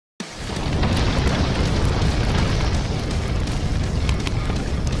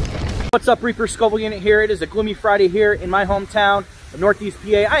What's up, Reaper? Scoville Unit here. It is a gloomy Friday here in my hometown of Northeast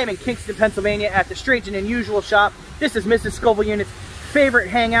PA. I am in Kingston, Pennsylvania at the Strange and Unusual shop. This is Mrs. Scoville Unit's favorite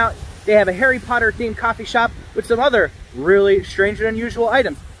hangout. They have a Harry Potter themed coffee shop with some other really strange and unusual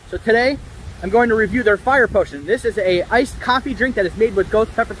items. So today, I'm going to review their fire potion. This is a iced coffee drink that is made with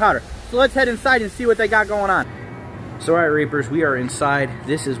ghost pepper powder. So let's head inside and see what they got going on. So alright, Reapers, we are inside.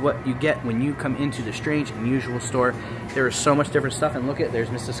 This is what you get when you come into the Strange and Unusual store. There is so much different stuff, and look at, there's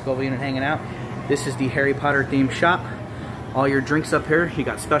Mrs. Scoville Unit hanging out. This is the Harry Potter themed shop. All your drinks up here. You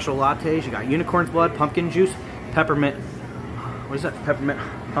got special lattes, you got unicorn's blood, pumpkin juice, peppermint, what is that, peppermint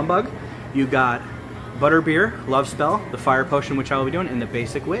humbug. You got butterbeer, love spell, the fire potion, which I will be doing, and the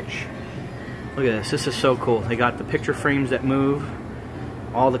basic witch. Look at this is so cool. They got the picture frames that move,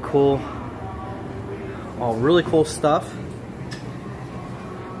 all the cool, all really cool stuff.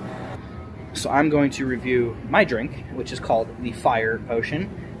 So I'm going to review my drink, which is called the fire potion.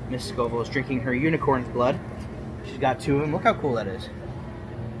 Miss Scoville is drinking her unicorn's blood. She's got two of them. Look how cool that is.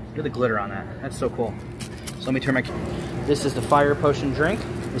 Look at the glitter on that. That's so cool. So let me turn my... This is the fire potion drink.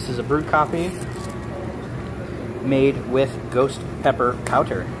 This is a brewed coffee made with ghost pepper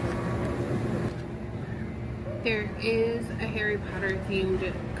powder. There is a Harry Potter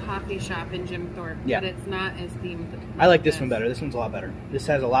themed coffee shop in Jim Thorpe, but it's not as themed. I like this one better. This one's a lot better. This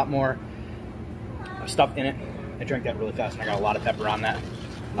has a lot more stuff in it. I drank that really fast and I got a lot of pepper on that.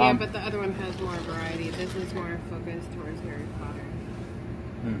 Yeah, but the other one has more variety. This is more focused towards Harry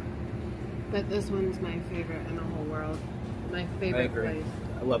Potter. But this one's my favorite in the whole world. My favorite place.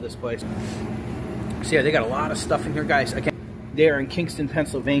 I love this place. So yeah, they got a lot of stuff in here, guys. They are in Kingston,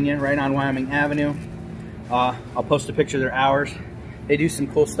 Pennsylvania, right on Wyoming Avenue. I'll post a picture of their hours. They do some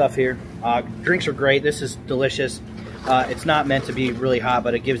cool stuff here. Drinks are great. This is delicious. It's not meant to be really hot,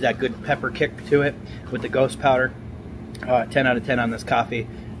 but it gives that good pepper kick to it with the ghost powder. 10 out of 10 on this coffee.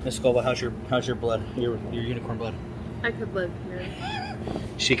 Miss Scoville, how's your blood? Your unicorn blood? I could live here.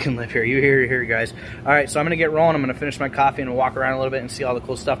 She can live here. You hear here, guys. All right, so I'm gonna get rolling. I'm gonna finish my coffee and we'll walk around a little bit and see all the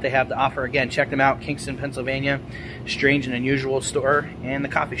cool stuff they have to offer. Again, check them out, Kingston, Pennsylvania, Strange and Unusual store and the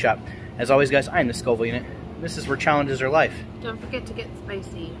coffee shop. As always, guys, I'm the Scoville Unit. This is where challenges are life. Don't forget to get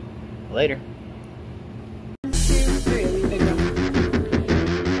spicy. Later.